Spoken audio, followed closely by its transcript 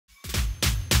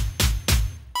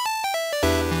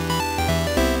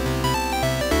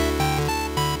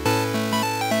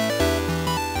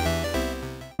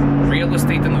real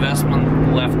estate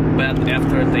investment left bad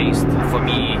aftertaste for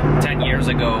me 10 years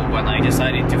ago when I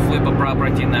decided to flip a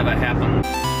property. Never happened.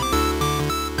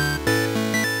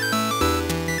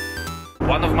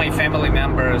 One of my family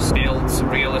members builds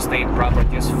real estate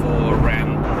properties for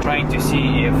rent, trying to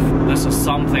see if this is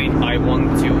something I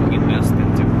want to invest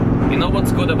into. You know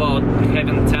what's good about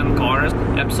having 10 cars?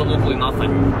 Absolutely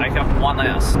nothing. I have one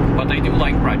S, but I do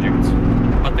like projects,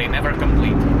 but they never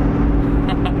complete.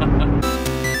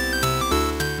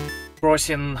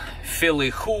 Crossing Philly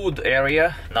Hood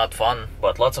area, not fun,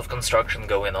 but lots of construction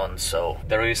going on, so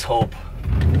there is hope.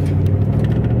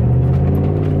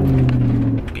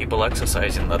 People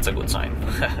exercising, that's a good sign.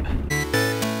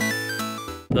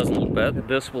 Doesn't look bad.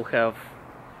 This will have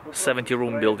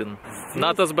 70-room building.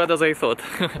 Not as bad as I thought.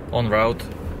 En route.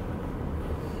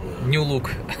 New look.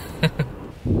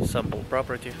 Sample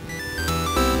property.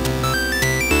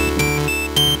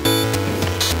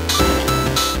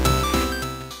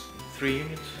 Three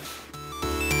units.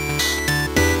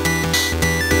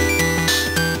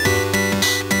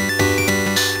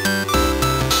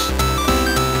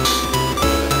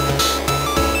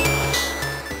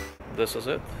 This is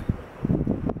it.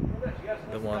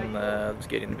 The one that's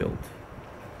getting built.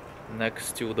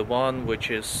 Next to the one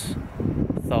which is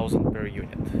 1,000 per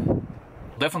unit.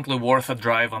 Definitely worth a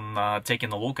drive and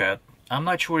taking a look at. I'm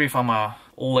not sure if I'm a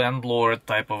landlord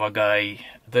type of a guy.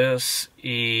 This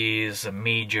is a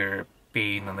major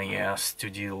pain in the ass to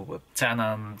deal with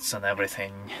tenants and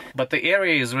everything. But the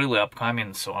area is really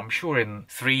upcoming, so I'm sure in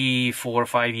 3, 4,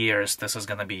 5 years this is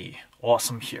gonna be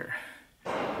awesome here.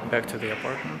 Back to the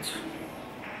apartment.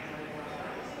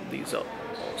 These are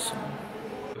awesome.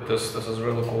 This is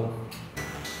really cool.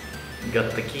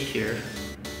 Got the key here.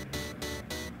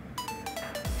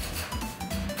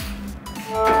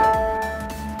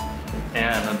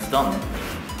 And it's done.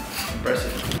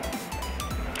 Impressive.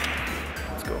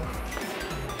 Let's go.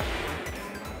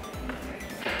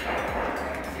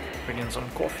 Bring in some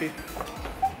coffee.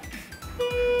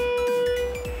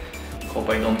 Hope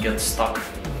I don't get stuck.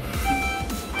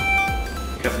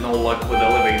 Have no luck with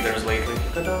elevators lately.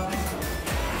 Ta-da!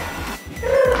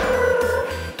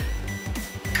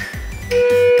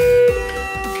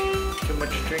 Too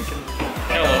much drinking.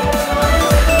 Hello.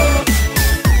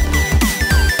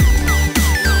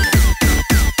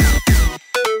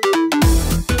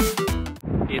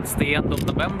 It's the end of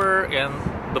November and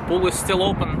the pool is still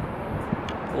open.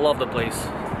 Love the place.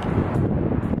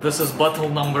 This is bottle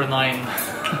number 9.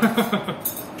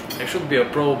 I should be a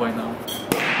pro by now.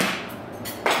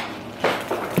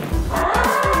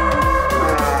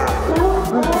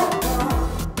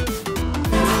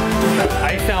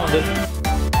 I found it.